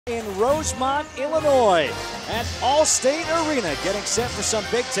In Rosemont, Illinois at Allstate Arena, getting set for some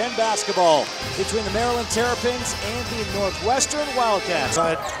Big Ten basketball between the Maryland Terrapins and the Northwestern Wildcats.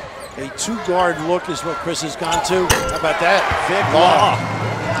 A two-guard look is what Chris has gone to. How about that? Vic Law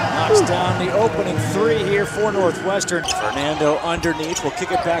knocks down the opening three here for Northwestern. Fernando underneath will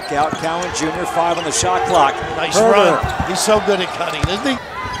kick it back out. Cowan Jr. 5 on the shot clock. Nice run. He's so good at cutting, isn't he?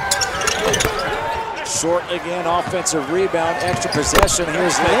 Short again, offensive rebound, extra possession.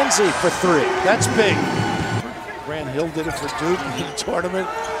 Here's Lindsay for three. That's big. Grant Hill did it for Duke in the tournament.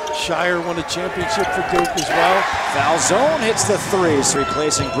 Shire won a championship for Duke as well. Falzone hits the threes,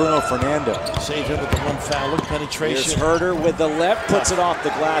 replacing Bruno Fernando. Save him with the one foul. Look, penetration. Here's Huerter with the left, puts it off the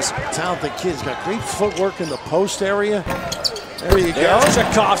glass. Talented kid's got great footwork in the post area. There you go. There's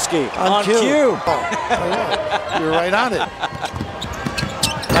Tchaikovsky on cue. Oh, you're right on it.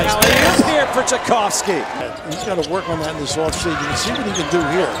 Now he is here for Tchaikovsky. He's got to work on that in this offseason. You can see what he can do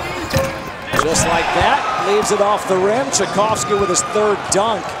here. Just like that, leaves it off the rim. Tchaikovsky with his third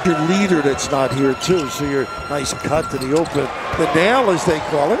dunk. Your leader that's not here too, so your nice cut to the open. The nail, as they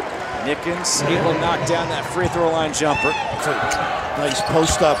call it. Nickens able to knock down that free throw line jumper. Nice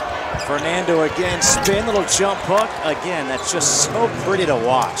post up. Fernando again, spin, little jump hook. Again, that's just so pretty to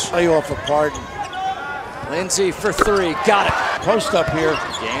watch. Play off a pardon. Lindsay for three, got it. Post up here.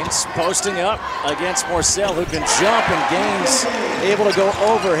 Gaines posting up against Morcell, who can jump, and Gaines able to go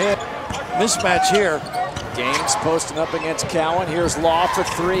over him. Mismatch here. Gaines posting up against Cowan. Here's Law for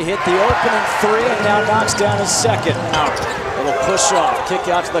three, hit the opening three, and now knocks down his second. Now, little push off, kick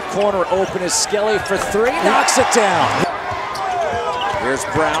out to the corner, open is Skelly for three, knocks it down. Here's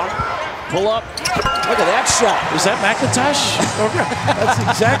Brown, pull up, look at that shot. Is that McIntosh? That's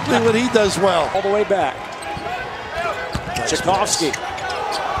exactly what he does well. All the way back. Tchaikovsky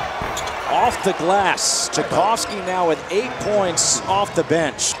off the glass. Tchaikovsky now with 8 points off the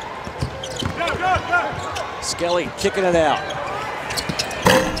bench. Skelly kicking it out.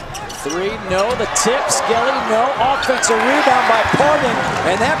 Three, no. The tip, Skelly, no. Offensive rebound by Pardon,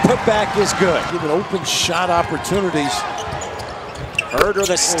 and that putback is good. Give it open shot opportunities. Huerter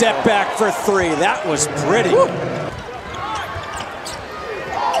the step back for three. That was pretty. Woo.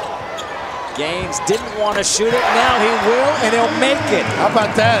 Gaines didn't want to shoot it. Now he will, and he'll make it. How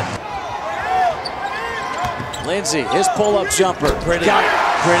about that? Lindsay, his pull-up jumper. Pretty. Got it.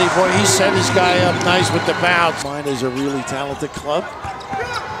 Pretty boy. He set his guy up nice with the bounce. Mine is a really talented club.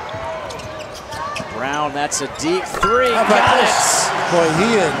 Brown, that's a deep three. How about this? Boy,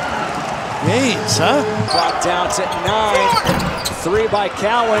 he and Gaines, huh? Clock down to 9. Three by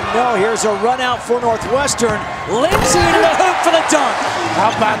Cowan. No, here's a run out for Northwestern. Lindsay into the hoop for the dunk.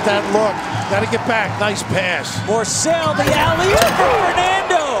 How about that look? Got to get back. Nice pass. Morcell, the alley-oop for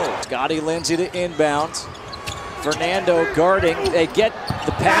Fernando. Scotty Lindsay to inbound. Fernando guarding. They get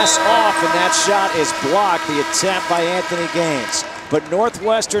the pass off, and that shot is blocked. The attempt by Anthony Gaines. But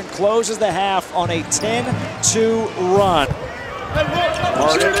Northwestern closes the half on a 10-2 run.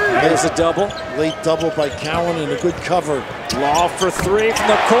 Harden, here's a double. Late double by Cowan and a good cover. Law for three from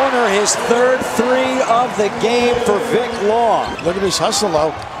the corner. His third three of the game for Vic Law. Look at his hustle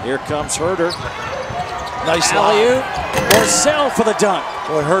out. Here comes Huerter. Nice alley-oop. Morcell for the dunk.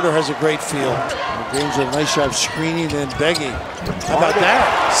 Boy, Huerter has a great feel. Gaines a nice job screening and begging. How about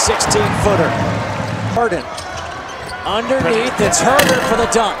that? 16-footer. Harden. Underneath, it's Huerter for the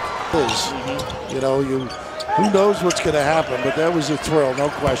dunk. You know, who knows what's going to happen, but that was a thrill, no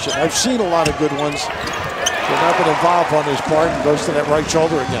question. I've seen a lot of good ones. They're not going to involve on his part and goes to that right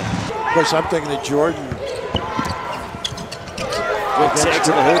shoulder again. Of course, I'm thinking of Jordan. Good take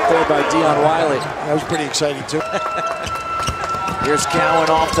to the hoop there by Dion Wiley. That was pretty exciting, too. Here's Cowan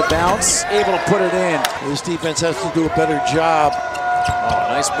off the bounce, able to put it in. This defense has to do a better job.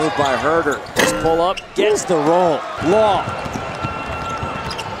 Oh, nice move by Huerter. His pull up, gets the roll. Law.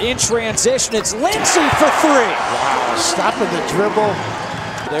 In transition, it's Lindsay for three. Wow, stopping the dribble.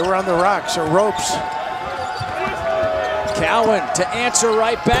 They were on the rocks or ropes. Cowan to answer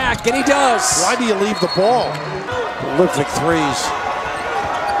right back, and he does. Why do you leave the ball? Looks like threes.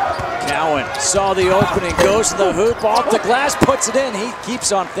 Cowan saw the opening, goes to the hoop, off the glass, puts it in. He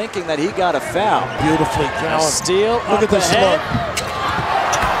keeps on thinking that he got a foul. Beautifully, Cowan. Steal, look at this look.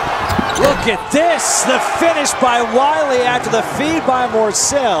 Look at this, the finish by Wiley after the feed by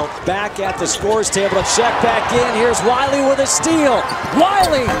Morcell. Back at the scores table to check back in. Here's Wiley with a steal.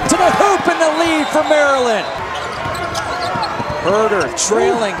 Wiley to the hoop in the lead for Maryland. Huerter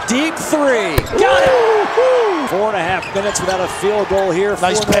trailing, deep three. Got it. 4.5 minutes without a field goal here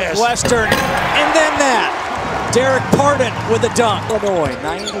for Northwestern. And then that. Derek Pardon with a dunk. Illinois,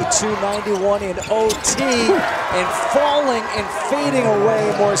 92-91 in OT, and falling and fading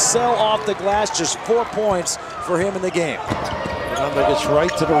away. Morcell off the glass, just 4 points for him in the game. Fernando gets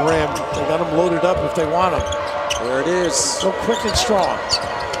right to the rim. They got him loaded up if they want him. There it is. So quick and strong.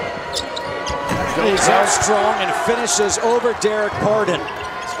 He's out strong and finishes over Derek Pardon.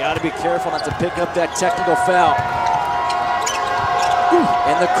 He's got to be careful not to pick up that technical foul.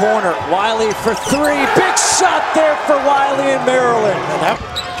 In the corner, Wiley for three. Big shot there for Wiley in Maryland.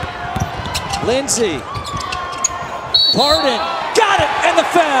 Lindsay. Pardon. Got it, and the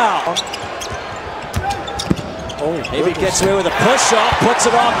foul. Maybe gets away with a push-off, puts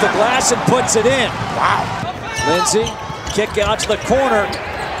it off the glass, and puts it in. Wow. Lindsay, kick out to the corner.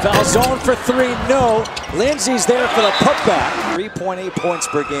 Foul zone for three, no. Lindsay's there for the putback. 3.8 points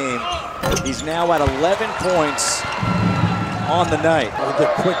per game. He's now at 11 points on the night. The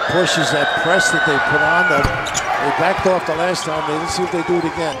quick pushes, that press that they put on them. They backed off the last time. Let's see if they do it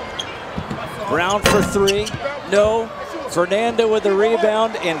again. Brown for three, no. Fernando with the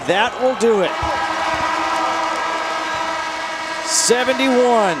rebound, and that will do it.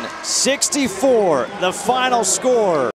 71-64, the final score.